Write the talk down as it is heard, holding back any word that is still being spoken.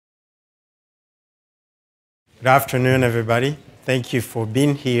Good afternoon, everybody. Thank you for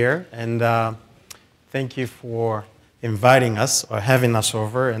being here, and thank you for inviting us or having us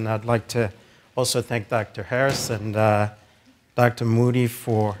over. And I'd like to also thank Dr. Harris and Dr. Moody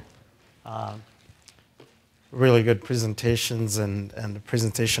for really good presentations and the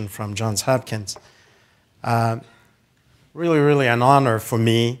presentation from Johns Hopkins. Really an honor for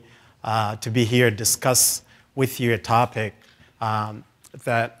me to be here to discuss with you a topic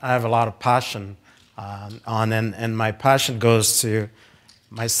that I have a lot of passion on, and my passion goes to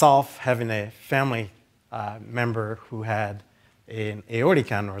myself having a family member who had an aortic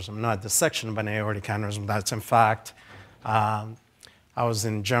aneurysm, not a dissection, but an aortic aneurysm. That's in fact, I was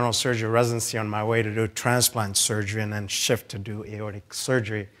in general surgery residency on my way to do transplant surgery and then shift to do aortic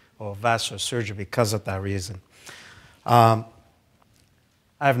surgery or vascular surgery because of that reason. I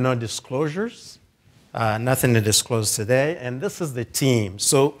have no disclosures, nothing to disclose today, and this is the team.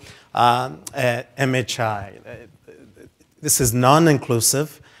 So at MHI, this is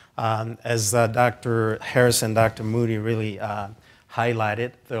non-inclusive, as Dr. Harris and Dr. Moody really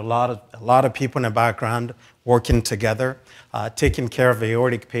highlighted. There are a lot of people in the background working together. Taking care of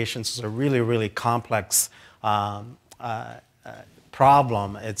aortic patients is a really complex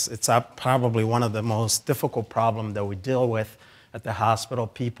problem. It's probably one of the most difficult problems that we deal with at the hospital.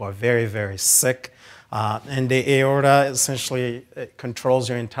 People are very sick. And the aorta essentially controls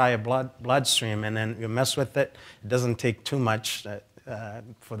your entire bloodstream, and then you mess with it, it doesn't take too much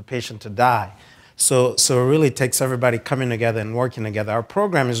for the patient to die. So it really takes everybody coming together and working together. Our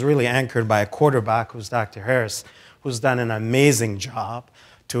program is really anchored by a quarterback, who's Dr. Harris, who's done an amazing job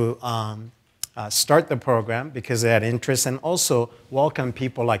to start the program because they had interest, and also welcome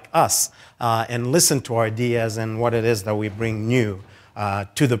people like us and listen to our ideas and what it is that we bring new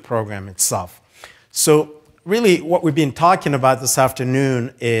to the program itself. So really what we've been talking about this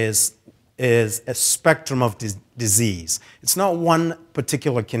afternoon is a spectrum of disease. It's not one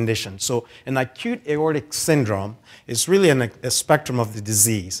particular condition. So an acute aortic syndrome is really a spectrum of the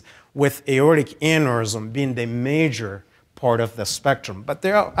disease, with aortic aneurysm being the major part of the spectrum. But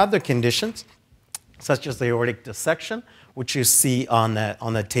there are other conditions, such as the aortic dissection, which you see on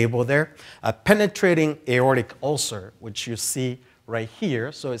the table there, a penetrating aortic ulcer, which you see right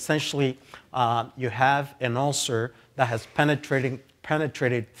here. So essentially, you have an ulcer that has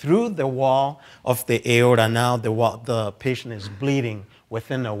penetrated through the wall of the aorta. Now the patient is bleeding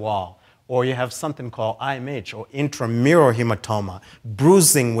within the wall. Or you have something called IMH, or intramural hematoma,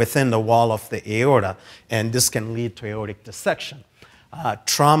 bruising within the wall of the aorta, and this can lead to aortic dissection.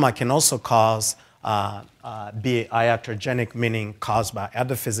 Trauma can also cause be iatrogenic, meaning caused by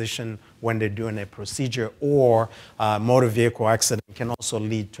other physician when they're doing a procedure, or motor vehicle accident can also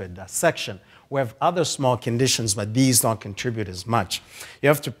lead to a dissection. We have other small conditions, but these don't contribute as much. You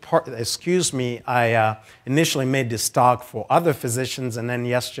have to, excuse me, I initially made this talk for other physicians, and then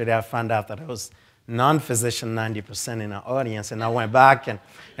yesterday I found out that it was non-physician 90% in the audience, and I went back and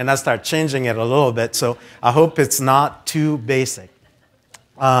I started changing it a little bit, so I hope it's not too basic.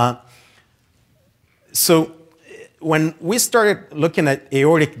 So when we started looking at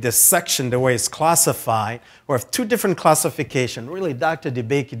aortic dissection, the way it's classified, we have two different classifications. Really, Dr.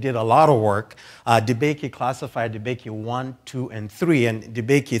 DeBakey did a lot of work. DeBakey classified DeBakey 1, 2, and 3, and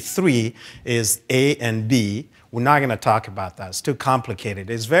DeBakey 3 is A and B. We're not going to talk about that. It's too complicated.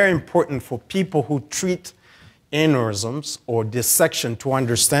 It's very important for people who treat aneurysms or dissection to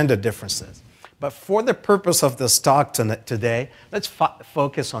understand the differences. But for the purpose of this talk today, let's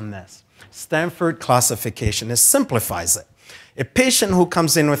focus on this. Stanford classification. It simplifies it. A patient who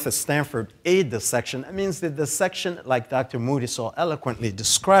comes in with a Stanford A dissection, that means the dissection, like Dr. Moody so eloquently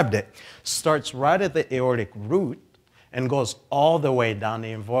described it, starts right at the aortic root and goes all the way down.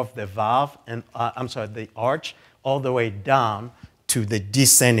 They involve the valve and, the arch, all the way down to the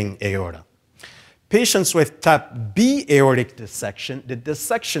descending aorta. Patients with type B aortic dissection, the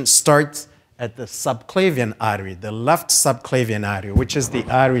dissection starts at the subclavian artery, the left subclavian artery, which is the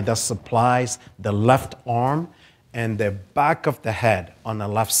artery that supplies the left arm and the back of the head on the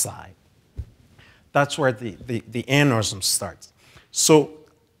left side. That's where the aneurysm starts. So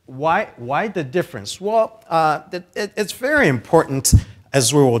why the difference? Well, it's very important,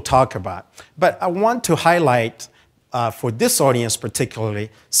 as we will talk about. But I want to highlight, for this audience particularly,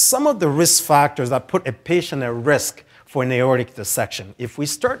 some of the risk factors that put a patient at risk for an aortic dissection. If we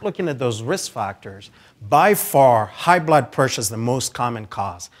start looking at those risk factors, by far, high blood pressure is the most common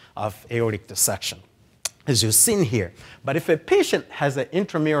cause of aortic dissection, as you've seen here. But if a patient has an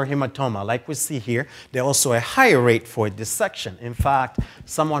intramural hematoma, like we see here, there's also a higher rate for dissection. In fact,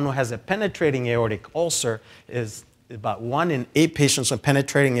 someone who has a penetrating aortic ulcer is about 1 in 8 patients with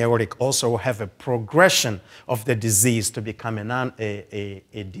penetrating aortic ulcer will have a progression of the disease to become a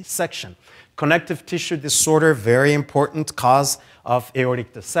dissection. Connective tissue disorder, very important cause of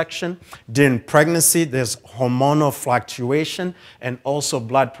aortic dissection. During pregnancy, there's hormonal fluctuation, and also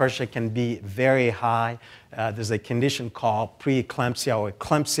blood pressure can be very high. There's a condition called preeclampsia or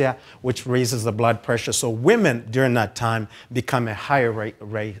eclampsia, which raises the blood pressure. So women during that time become a higher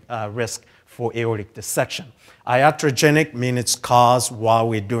risk for aortic dissection. Iatrogenic means it's caused while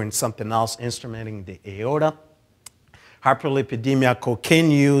we're doing something else, instrumenting the aorta. Hyperlipidemia,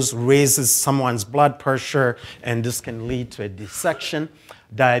 cocaine use raises someone's blood pressure, and this can lead to a dissection.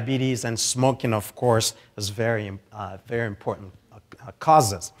 Diabetes and smoking, of course, is very important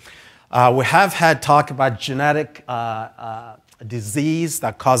causes. We have had talk about genetic disease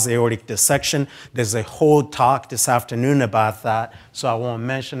that causes aortic dissection. There's a whole talk this afternoon about that, so I won't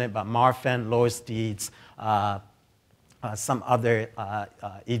mention it, but Marfan, Lois Dietz, some other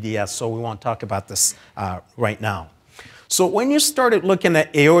EDS, so we won't talk about this right now. So when you started looking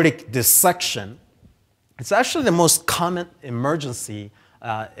at aortic dissection, it's actually the most common emergency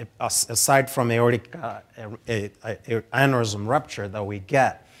aside from aortic aneurysm rupture that we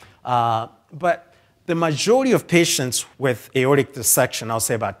get. But the majority of patients with aortic dissection, I'll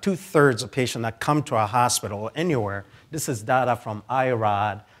say about 2/3 of patients that come to our hospital or anywhere, this is data from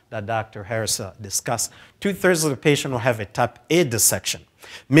IROD that Dr. Harris discussed, 2/3 of the patient will have a type A dissection,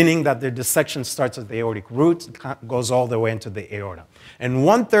 meaning that their dissection starts at the aortic root, goes all the way into the aorta. And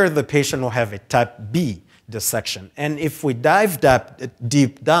 1/3 of the patient will have a type B dissection. And if we dive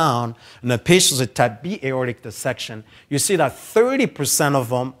deep down in the patients with type B aortic dissection, you see that 30% of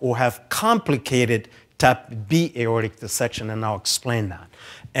them will have complicated type B aortic dissection, and I'll explain that.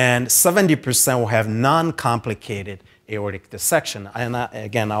 And 70% will have non-complicated aortic dissection. And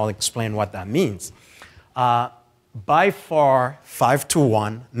again, I'll explain what that means. By far,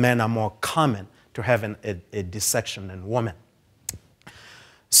 5-to-1, men are more common to have a dissection than women.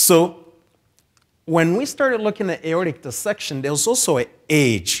 So when we started looking at aortic dissection, there was also an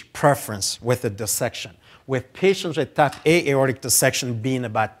age preference with the dissection, with patients with type A aortic dissection being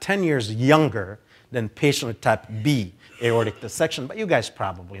about 10 years younger than patients with type B aortic dissection. But you guys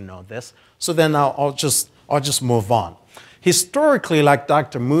probably know this. So then I'll just move on. Historically, like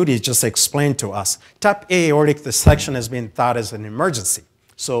Dr. Moody just explained to us, type A aortic dissection has been thought as an emergency.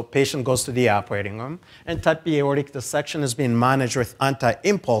 So patient goes to the operating room, and type B aortic dissection is being managed with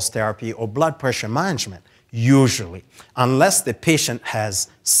anti-impulse therapy or blood pressure management, usually, unless the patient has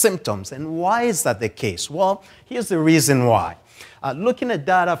symptoms. And why is that the case? Well, here's the reason why. Looking at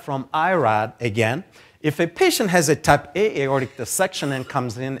data from IRAD again, if a patient has a type A aortic dissection and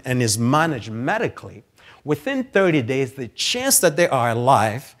comes in and is managed medically, within 30 days, the chance that they are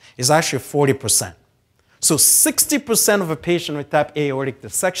alive is actually 40%. So 60% of a patient with type A aortic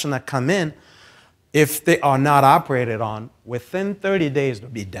dissection that come in, if they are not operated on, within 30 days they'll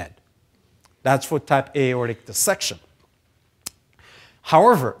be dead. That's for type A aortic dissection.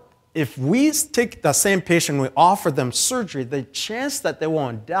 However, if we take the same patient, we offer them surgery, the chance that they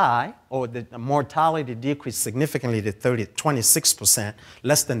won't die, or the mortality decrease significantly to 26%,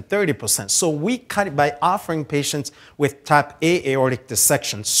 less than 30%. So we cut it by offering patients with type A aortic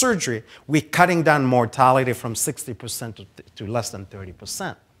dissection surgery, we're cutting down mortality from 60% to less than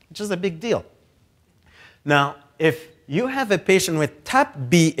 30%, which is a big deal. Now, if you have a patient with type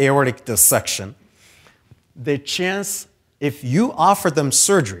B aortic dissection, the chance, if you offer them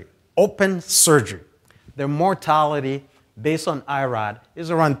surgery, open surgery, their mortality based on IRAD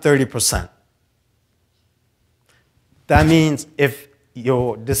is around 30%. That means if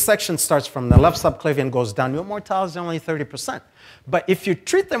your dissection starts from the left subclavian and goes down, your mortality is only 30%. But if you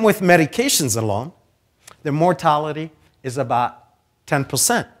treat them with medications alone, the mortality is about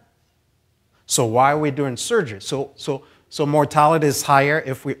 10%. So why are we doing surgery? So mortality is higher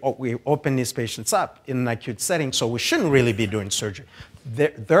if we open these patients up in an acute setting, so we shouldn't really be doing surgery.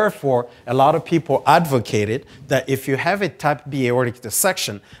 Therefore, a lot of people advocated that if you have a type B aortic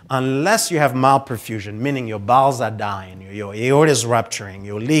dissection, unless you have malperfusion, meaning your bowels are dying, your aorta is rupturing,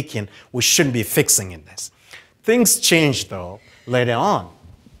 you're leaking, we shouldn't be fixing in this. Things changed, though, later on,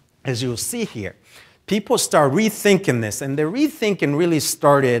 as you'll see here. People start rethinking this, and the rethinking really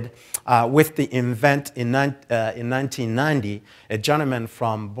started with the invent in 1990, a gentleman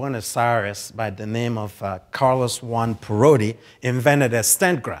from Buenos Aires by the name of Carlos Juan Perotti invented a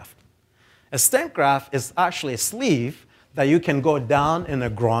stent graft. A stent graft is actually a sleeve that you can go down in the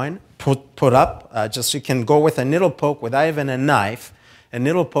groin, put up, just you can go with a needle poke without even a knife, a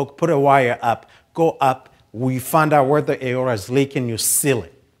needle poke, put a wire up, go up, we find out where the aorta is leaking, you seal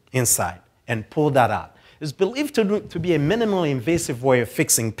it inside and pull that out. is believed to be a minimally invasive way of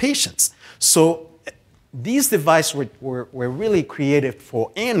fixing patients. So these devices were really created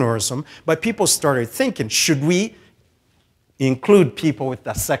for aneurysm, but people started thinking, should we include people with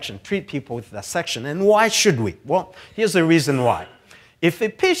dissection, treat people with dissection, and why should we? Well, here's the reason why. If a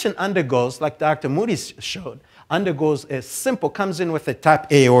patient undergoes, like Dr. Moody showed, undergoes a simple, comes in with a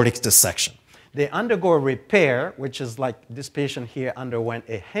type aortic dissection. They undergo a repair, which is like this patient here underwent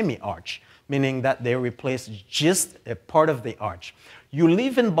a hemi-arch, meaning that they replaced just a part of the arch. You're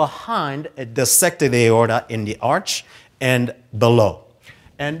leaving behind a dissected aorta in the arch and below.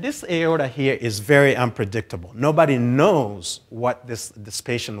 And this aorta here is very unpredictable. Nobody knows what this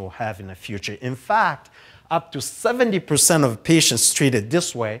patient will have in the future. In fact, up to 70% of patients treated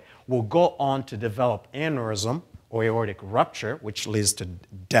this way will go on to develop aneurysm or aortic rupture, which leads to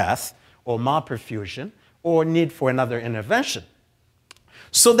death, or malperfusion, or need for another intervention.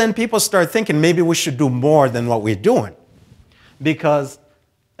 So then people start thinking maybe we should do more than what we're doing. Because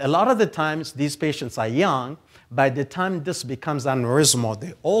a lot of the times these patients are young. By the time this becomes aneurysmal,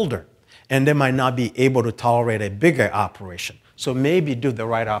 they're older, and they might not be able to tolerate a bigger operation. So maybe do the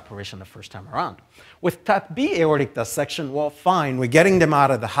right operation the first time around. With type B aortic dissection, well, fine, we're getting them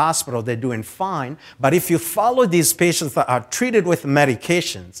out of the hospital, they're doing fine. But if you follow these patients that are treated with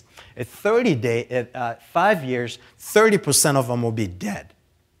medications, at 5 years, 30% of them will be dead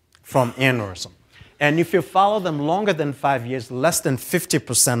from aneurysm. And if you follow them longer than 5 years, less than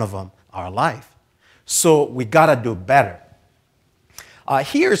 50% of them are alive. So we gotta do better.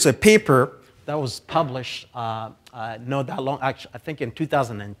 Here's a paper that was published not that long, actually, I think in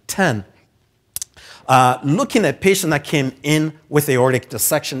 2010, looking at patients that came in with aortic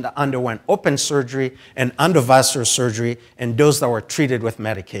dissection that underwent open surgery and endovascular surgery, and those that were treated with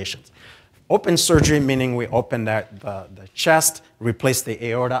medications. Open surgery meaning we opened the chest, replaced the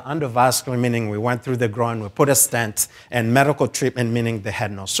aorta. Endovascular meaning we went through the groin, we put a stent, and medical treatment meaning they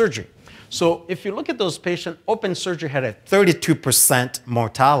had no surgery. So if you look at those patients, open surgery had a 32%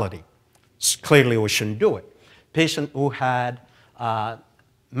 mortality. Clearly we shouldn't do it. Patient who had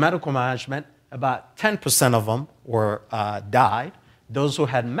medical management, about 10% of them died. Those who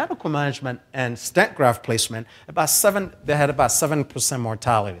had medical management and stent graft placement, they had about 7%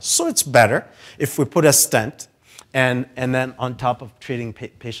 mortality. So it's better if we put a stent and then on top of treating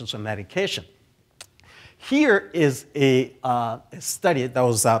patients with medication. Here is a study that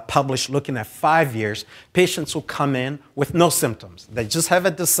was published looking at 5 years, patients who come in with no symptoms. They just have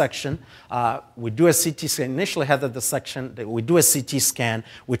a dissection. We do a CT scan, initially had the dissection, we do a CT scan,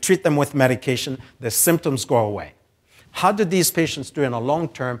 we treat them with medication, the symptoms go away. How do these patients do in a long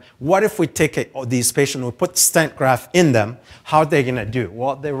term? What if we take these patients, we put stent graft in them, how are they gonna do?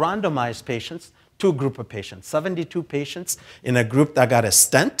 Well, they randomized patients, two groups of patients, 72 patients in a group that got a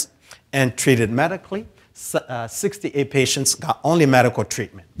stent and treated medically. 68 patients got only medical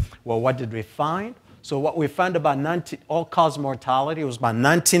treatment. Well, what did we find? So what we found about all-cause mortality was about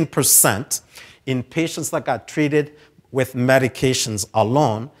 19% in patients that got treated with medications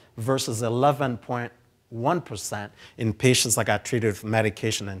alone versus 11.1% in patients that got treated with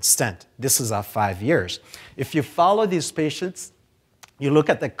medication and stent. This is our 5 years. If you follow these patients, you look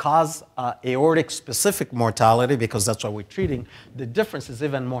at the cause aortic-specific mortality, because that's what we're treating, the difference is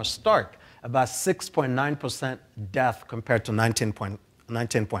even more stark. About 6.9% death compared to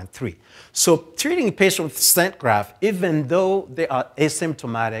 19.3. So treating a patient with stent graft, even though they are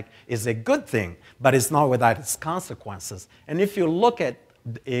asymptomatic, is a good thing, but it's not without its consequences. And if you look at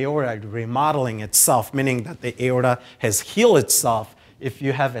the aorta remodeling itself, meaning that the aorta has healed itself, if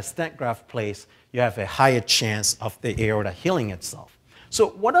you have a stent graft placed, you have a higher chance of the aorta healing itself. So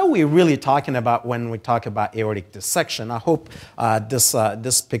what are we really talking about when we talk about aortic dissection? I hope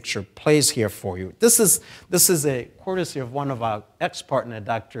this picture plays here for you. This is a courtesy of one of our ex-partner,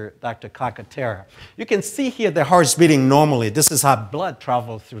 Dr. Kakatera. You can see here the heart's beating normally. This is how blood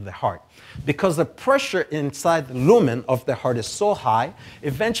travels through the heart. Because the pressure inside the lumen of the heart is so high,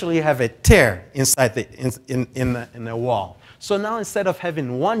 eventually you have a tear inside in the wall. So now instead of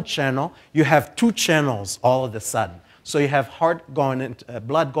having one channel, you have two channels all of a sudden. So you have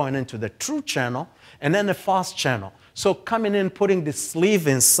blood going into the true channel and then the false channel. So coming in, putting the sleeve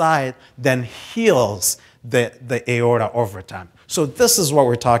inside, then heals the aorta over time. So this is what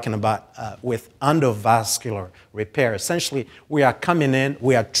we're talking about with endovascular repair. Essentially, we are coming in,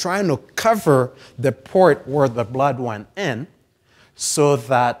 we are trying to cover the port where the blood went in so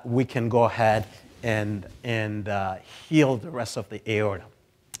that we can go ahead and heal the rest of the aorta.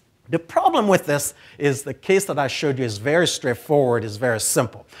 The problem with this is the case that I showed you is very straightforward, is very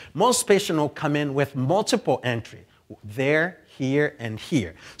simple. Most patients will come in with multiple entry, there, here, and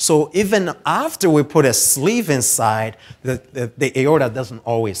here. So even after we put a sleeve inside, the aorta doesn't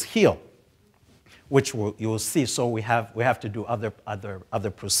always heal, which you will see. So we have to do other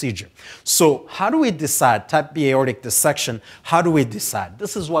procedure. So how do we decide type B aortic dissection? How do we decide?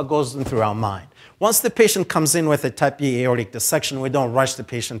 This is what goes through our mind. Once the patient comes in with a type B aortic dissection, we don't rush the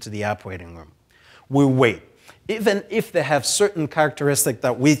patient to the operating room. We wait. Even if they have certain characteristics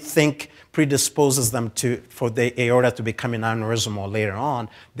that we think predisposes them for the aorta to becoming aneurysmal later on,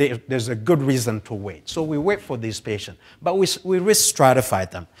 there's a good reason to wait. So we wait for these patients, but we risk stratify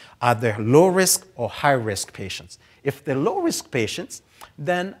them. Are they low risk or high risk patients? If they're low risk patients,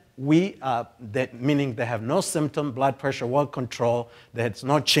 then meaning they have no symptom, blood pressure well controlled, there's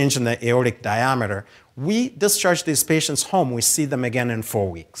no change in the aortic diameter, we discharge these patients home. We see them again in 4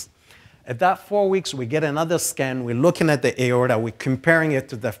 weeks. At that 4 weeks, we get another scan. We're looking at the aorta. We're comparing it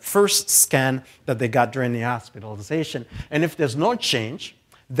to the first scan that they got during the hospitalization. And if there's no change,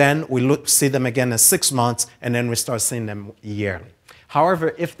 then we see them again in 6 months, and then we start seeing them yearly.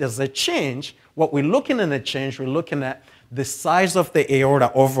 However, if there's a change, what we're looking at the change, we're looking at the size of the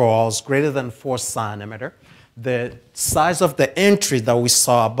aorta overall is greater than 4 centimeters. The size of the entry that we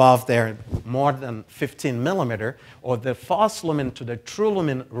saw above there, more than 15 millimeter, or the false lumen to the true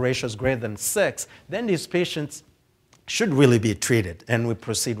lumen ratio is greater than 6, then these patients should really be treated, and we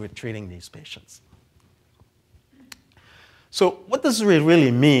proceed with treating these patients. So what does it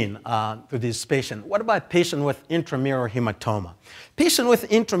really mean to this patient? What about patient with intramural hematoma? Patient with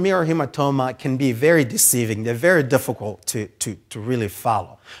intramural hematoma can be very deceiving. They're very difficult to really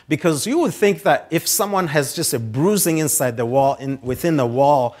follow, because you would think that if someone has just a bruising inside the wall, within the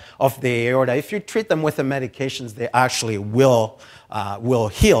wall of the aorta, if you treat them with the medications, they actually will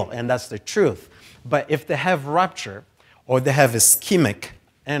heal, and that's the truth. But if they have rupture, or they have ischemic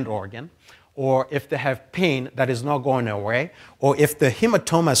end organ, or if they have pain that is not going away, or if the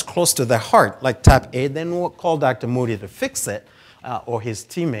hematoma is close to the heart, like type A, then we'll call Dr. Moody to fix it, or his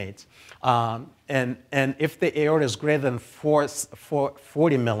teammates. And if the aorta is greater than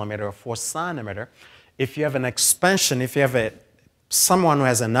 40 millimeter or 4 centimeter, if you have an expansion, if you have someone who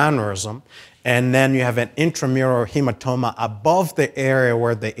has an aneurysm, and then you have an intramural hematoma above the area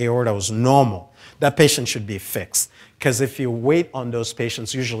where the aorta was normal, that patient should be fixed. Because if you wait on those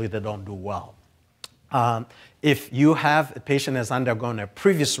patients, usually they don't do well. If you have a patient has undergone a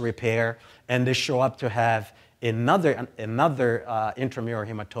previous repair and they show up to have another intramural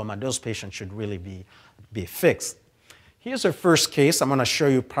hematoma, those patients should really be fixed. Here's our first case. I'm going to show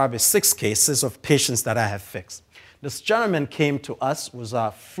you probably 6 cases of patients that I have fixed. This gentleman came to us, was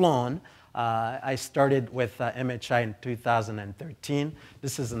flown. I started with MHI in 2013.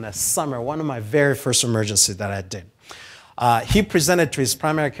 This is in the summer, one of my very first emergencies that I did. He presented to his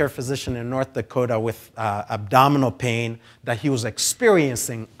primary care physician in North Dakota with abdominal pain that he was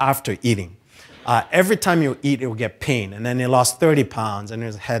experiencing after eating. Every time you eat, it will get pain. And then he lost 30 pounds and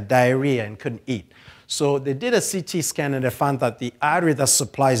he had diarrhea and couldn't eat. So they did a CT scan and they found that the artery that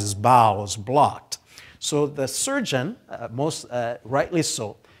supplies his bowel was blocked. So the surgeon, rightly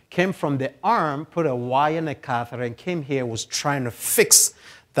so, came from the arm, put a wire in a catheter, and came here, was trying to fix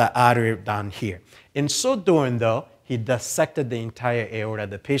the artery down here. In so doing, though, he dissected the entire aorta.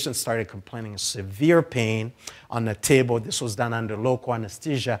 The patient started complaining of severe pain on the table. This was done under local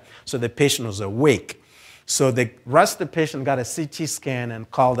anesthesia, so the patient was awake. So the rest of the patient got a CT scan and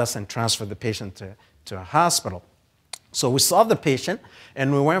called us and transferred the patient to a hospital. So we saw the patient,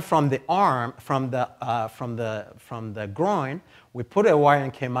 and we went from the arm, from the groin. We put a wire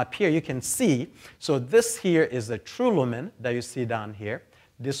and came up here. You can see, so this here is a true lumen that you see down here.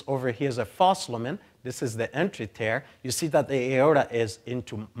 This over here is a false lumen. This is the entry tear. You see that the aorta is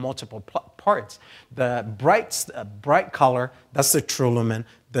into multiple parts. The bright color, that's the true lumen.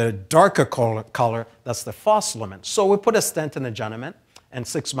 The darker color, that's the false lumen. So we put a stent in the gentleman, and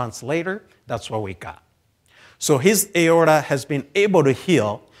 6 months later, that's what we got. So his aorta has been able to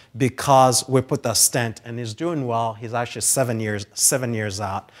heal because we put the stent, and he's doing well. He's actually 7 years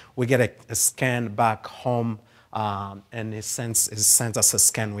out. We get a scan back home, and he sends us a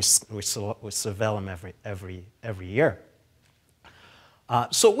scan. We surveil him every year.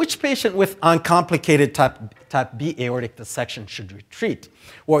 So which patient with uncomplicated type B aortic dissection should we treat?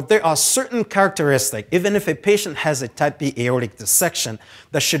 Well, there are certain characteristics, even if a patient has a type B aortic dissection,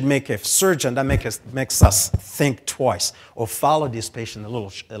 that should make a surgeon, that makes us think twice or follow this patient a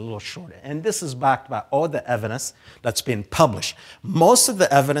little shorter. And this is backed by all the evidence that's been published. Most of the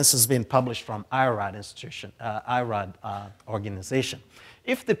evidence has been published from IRAD organization.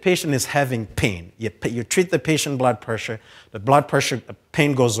 If the patient is having pain, you treat the patient blood pressure, the blood pressure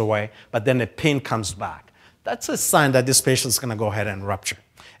pain goes away, but then the pain comes back. that's a sign that this patient is going to go ahead and rupture,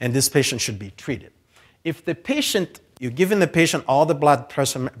 and this patient should be treated. If the patient, you're giving the patient all the blood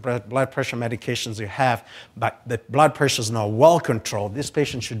pressure medications you have, but the blood pressure is not well controlled, this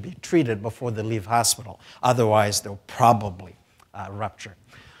patient should be treated before they leave hospital. Otherwise, they'll probably rupture.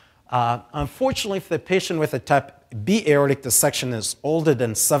 Unfortunately, if the patient with a type B aortic dissection is older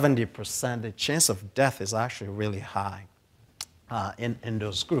than 70%, the chance of death is actually really high in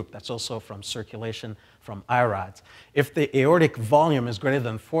those groups. That's also from circulation from IRODs. If the aortic volume is greater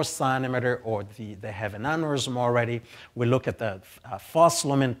than 4 centimeters or they have an aneurysm already, we look at the false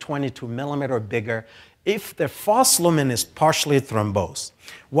lumen 22 millimeter or bigger. If the false lumen is partially thrombosed,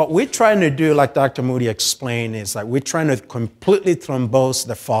 what we're trying to do, like Dr. Moody explained, is that we're trying to completely thrombose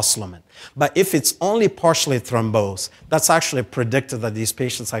the false lumen. But if it's only partially thrombosed, that's actually predicted that these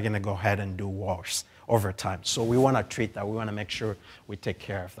patients are going to go ahead and do worse over time. So we want to treat that. We want to make sure we take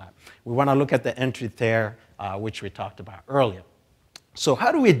care of that. We want to look at the entry tear, which we talked about earlier. So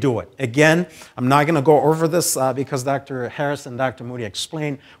how do we do it? Again, I'm not going to go over this because Dr. Harris and Dr. Moody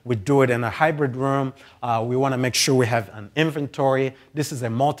explained. We do it in a hybrid room. We want to make sure we have an inventory. This is a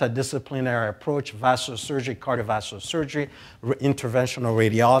multidisciplinary approach: vascular surgery, cardiovascular surgery, interventional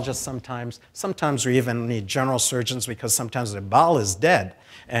radiologists sometimes. Sometimes we even need general surgeons because sometimes the bowel is dead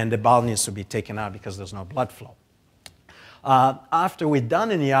and the bowel needs to be taken out because there's no blood flow. After we're done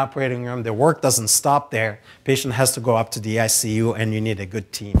in the operating room, the work doesn't stop there. Patient has to go up to the ICU, and you need a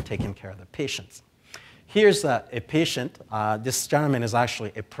good team taking care of the patients. Here's a patient. This gentleman is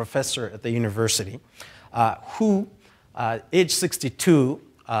actually a professor at the university who, age 62,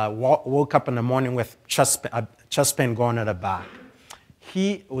 woke up in the morning with chest pain going to the back.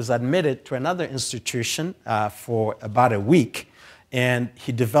 He was admitted to another institution for about a week, and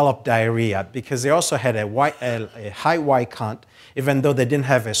he developed diarrhea because he also had a high Y count. Even though they didn't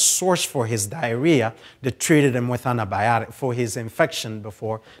have a source for his diarrhea, they treated him with antibiotics. For his infection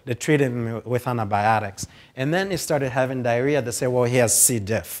before, they treated him with antibiotics. And then he started having diarrhea. They said, well, he has C.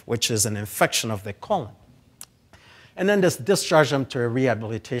 diff, which is an infection of the colon. And then they discharged him to a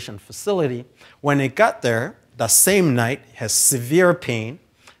rehabilitation facility. When he got there, the same night, he has severe pain,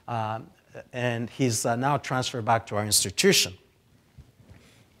 and he's now transferred back to our institution.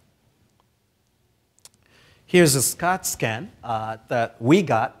 Here's a CT scan that we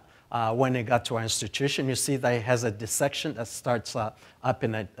got when it got to our institution. You see that it has a dissection that starts up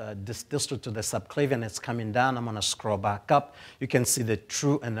in distal to the subclavian. It's coming down. I'm going to scroll back up. You can see the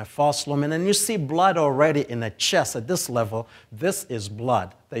true and the false lumen. And you see blood already in the chest at this level. This is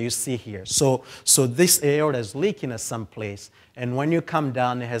blood that you see here. So this aorta is leaking at some place. And when you come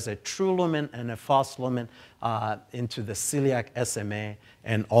down, it has a true lumen and a false lumen into the celiac SMA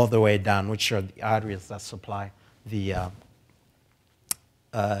and all the way down, which are the arteries that supply the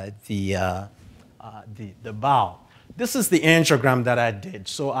bowel. This is the angiogram that I did.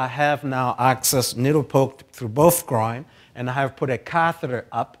 So I have now access, needle poked through both groin, and I have put a catheter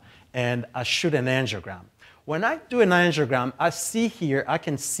up, and I shoot an angiogram. When I do an angiogram, I see here, I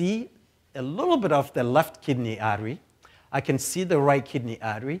can see a little bit of the left kidney artery. I can see the right kidney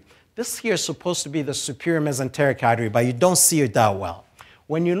artery. This here is supposed to be the superior mesenteric artery, but you don't see it that well.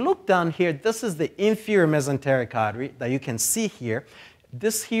 When you look down here, this is the inferior mesenteric artery that you can see here.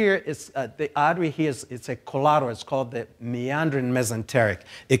 This here is the artery here it's a collateral. It's called the meandering mesenteric.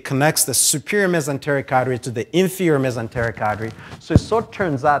 It connects the superior mesenteric artery to the inferior mesenteric artery. So it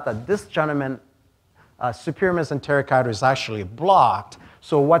turns out that this gentleman, superior mesenteric artery is actually blocked.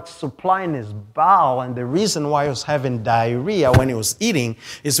 So what's supplying his bowel, and the reason why he was having diarrhea when he was eating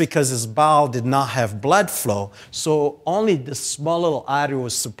is because his bowel did not have blood flow. So only the small little artery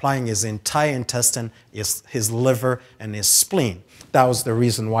was supplying his entire intestine, his liver, and his spleen. That was the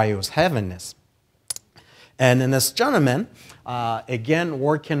reason why he was having this. And in this gentleman, again,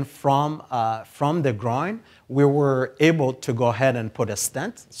 working from the groin, we were able to go ahead and put a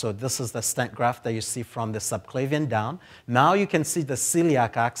stent. So this is the stent graft that you see from the subclavian down. Now you can see the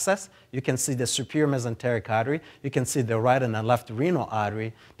celiac axis. You can see the superior mesenteric artery. You can see the right and the left renal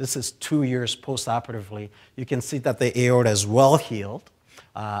artery. This is 2 years post-operatively. You can see that the aorta is well healed.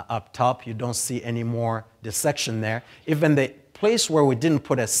 Up top, you don't see any more dissection there. Even the place where we didn't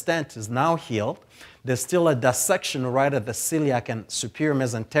put a stent is now healed. There's still a dissection right at the celiac and superior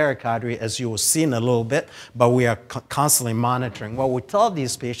mesenteric artery, as you will see in a little bit, but we are constantly monitoring. What we tell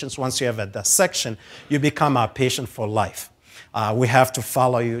these patients, once you have a dissection, you become our patient for life. We have to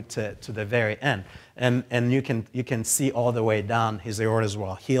follow you to the very end. And you can see all the way down, his aorta is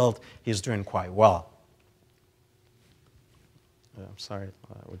well healed. He's doing quite well. I'm sorry,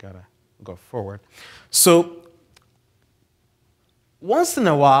 we got to go forward. So once in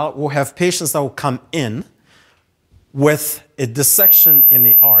a while, we'll have patients that will come in with a dissection in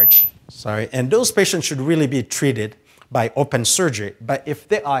the arch, and those patients should really be treated by open surgery. But if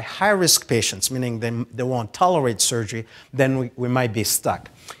they are high-risk patients, meaning they won't tolerate surgery, then we might be stuck.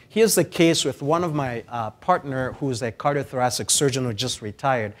 Here's the case with one of my partner who's a cardiothoracic surgeon who just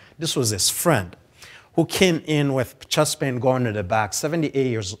retired. This was his friend who came in with chest pain going to the back,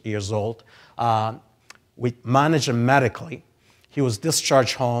 78 years old. We managed him medically. He was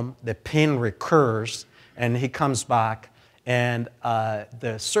discharged home. The pain recurs, and he comes back. And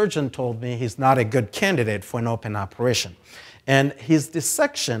the surgeon told me he's not a good candidate for an open operation. And his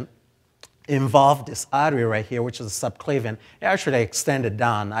dissection involved this artery right here, which is a subclavian. It actually extended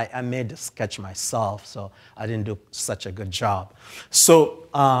down. I made the sketch myself, so I didn't do such a good job.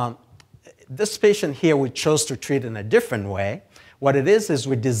 So this patient here, we chose to treat in a different way. What it is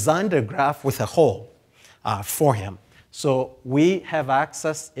we designed a graft with a hole for him. So we have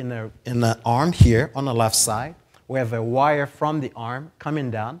access in the arm here on the left side. We have a wire from the arm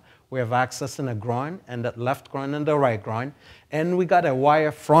coming down. We have access in the groin, and the left groin and the right groin. And we got a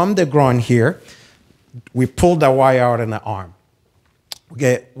wire from the groin here. We pulled the wire out in the arm. We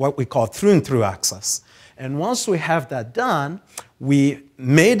get what we call through-and-through access. And once we have that done, we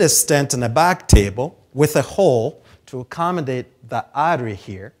made a stent in the back table with a hole to accommodate the artery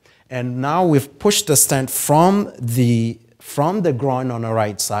here. And now we've pushed the stent from the groin on the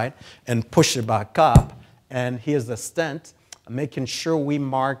right side and push it back up. And here's the stent, making sure we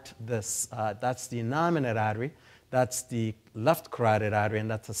marked this. That's the innominate artery, that's the left carotid artery,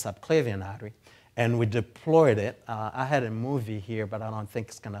 and that's the subclavian artery. And we deployed it. I had a movie here, but I don't think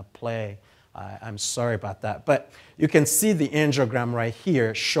it's going to play. I'm sorry about that. But you can see the angiogram right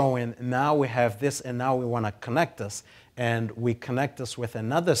here showing now we have this, and now we want to connect this. And we connect this with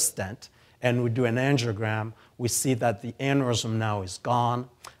another stent, and we do an angiogram. We see that the aneurysm now is gone.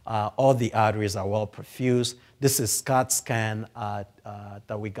 All the arteries are well perfused. This is SCOT scan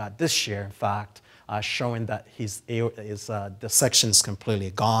that we got this year, in fact, showing that his dissection is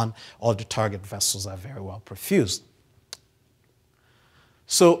completely gone. All the target vessels are very well perfused.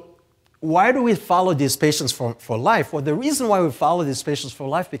 So why do we follow these patients for life? Well, the reason why we follow these patients for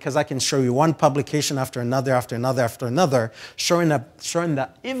life, because I can show you one publication after another, after another, after another, showing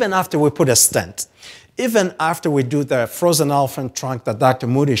that even after we put a stent, even after we do the frozen elephant trunk that Dr.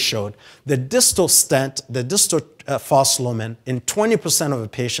 Moody showed, the distal stent, the distal false lumen, in 20% of the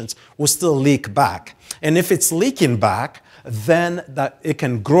patients will still leak back. And if it's leaking back, then it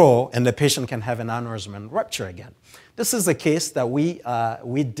can grow and the patient can have an aneurysm and rupture again. This is a case that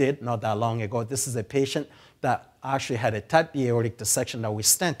we did not that long ago. This is a patient that actually had a type B aortic dissection that we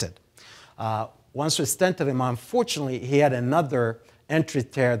stented. Once we stented him, unfortunately, he had another entry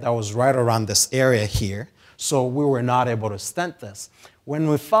tear that was right around this area here, so we were not able to stent this. When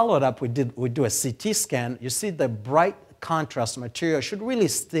we followed up, we do a CT scan. You see the bright contrast material should really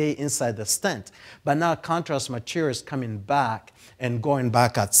stay inside the stent, but now contrast material is coming back and going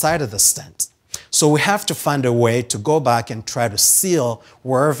back outside of the stent. So we have to find a way to go back and try to seal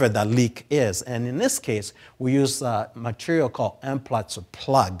wherever that leak is. And in this case, we use a material called Mpls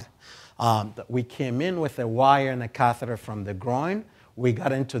plug. We came in with a wire and a catheter from the groin. We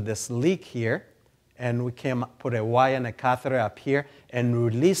got into this leak here, and we put a wire and a catheter up here and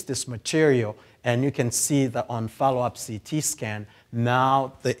released this material. And you can see that on follow-up CT scan,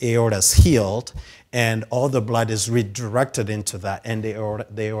 now the aorta is healed, and all the blood is redirected into that, and the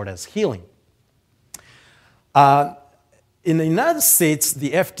aorta is healing. In the United States,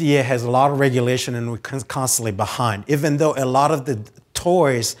 the FDA has a lot of regulation, and we're constantly behind, even though a lot of the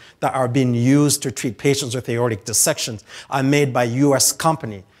toys that are being used to treat patients with aortic dissections are made by U.S.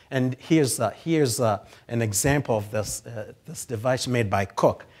 company. And here's an example of this device made by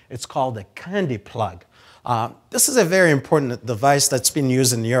Cook. It's called a candy plug. This is a very important device that's been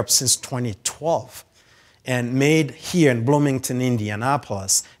used in Europe since 2012 and made here in Bloomington,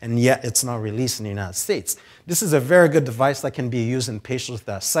 Indianapolis, and yet it's not released in the United States. This is a very good device that can be used in patients with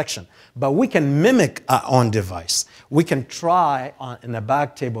dissection, but we can mimic our own device. We can try in the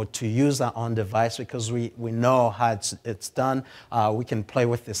back table to use our own device because we know how it's done. We can play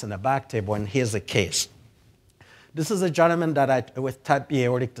with this in the back table, and here's the case. This is a gentleman with type B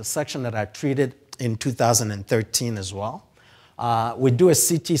aortic dissection that I treated in 2013 as well. We do a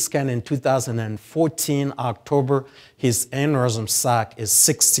CT scan in 2014, October. His aneurysm sac is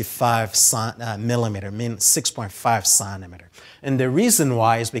 65 millimeter, meaning 6.5 centimeter. And the reason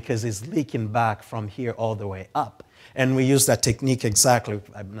why is because he's leaking back from here all the way up. And we use that technique exactly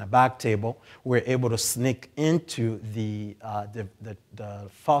in the back table. We're able to sneak into the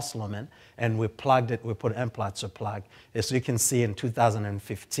false lumen, and we plugged it. We put Mpls plug. As you can see, in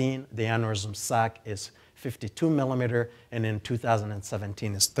 2015, the aneurysm sac is 52 millimeter, and in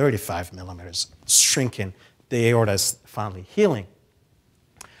 2017 is 35 millimeters. It's shrinking. The aorta is finally healing.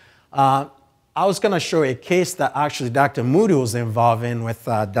 I was going to show a case that actually Dr. Moody was involved in with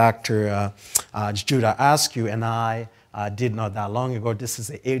Dr. Judah Askew and I did not that long ago. This is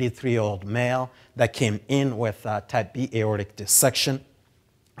an 83-year-old male that came in with type B aortic dissection.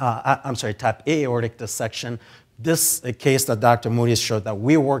 I'm sorry, type A aortic dissection. This is a case that Dr. Moody showed that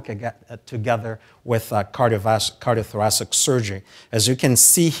we work together with cardiothoracic surgery. As you can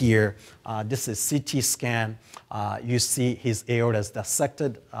see here, this is CT scan. You see his aorta is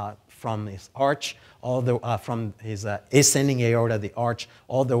dissected from his arch, from his ascending aorta, the arch,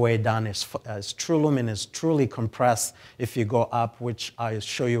 all the way down. His true lumen is truly compressed. If you go up, which I'll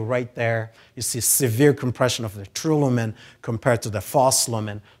show you right there, you see severe compression of the true lumen compared to the false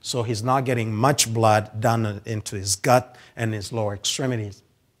lumen. So he's not getting much blood down into his gut and his lower extremities.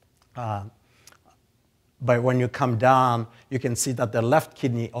 But when you come down, you can see that the left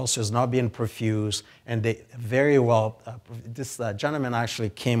kidney also is not being perfused, and they very well, this gentleman actually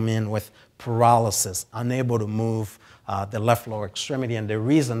came in with paralysis, unable to move the left lower extremity, and the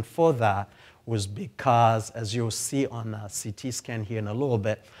reason for that was because, as you'll see on a CT scan here in a little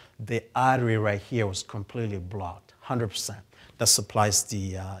bit, the artery right here was completely blocked, 100%. That supplies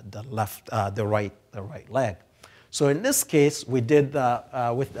the right leg. So in this case, we did,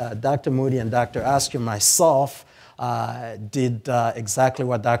 with Dr. Moody and Dr. Askew, myself, did exactly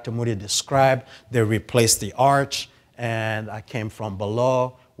what Dr. Moody described. They replaced the arch, and I came from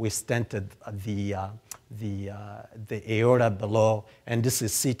below. We stented the aorta below, and this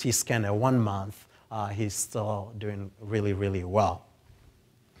is CT scan at 1 month. He's still doing really, really well.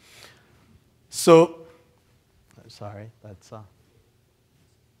 So, sorry, that's...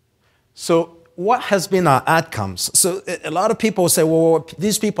 So what has been our outcomes? So a lot of people say, well,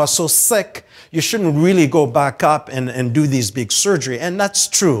 these people are so sick, you shouldn't really go back up and do these big surgery. And that's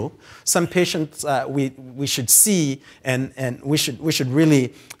true. Some patients we should see, and we should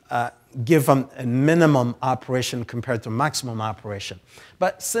really give them a minimum operation compared to maximum operation.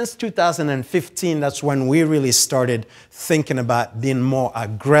 But since 2015, that's when we really started thinking about being more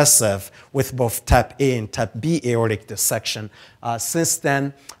aggressive with both type A and type B aortic dissection. Since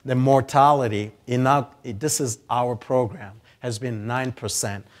then, the mortality, this is our program, has been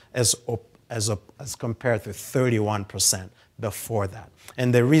 9% as compared to 31% before that.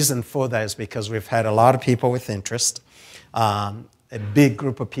 And the reason for that is because we've had a lot of people with interest, a big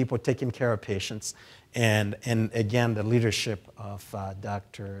group of people taking care of patients, and again, the leadership of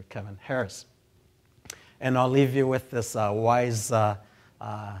Dr. Kevin Harris. And I'll leave you with this wise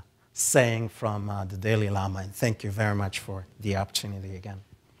saying from the Dalai Lama, and thank you very much for the opportunity again.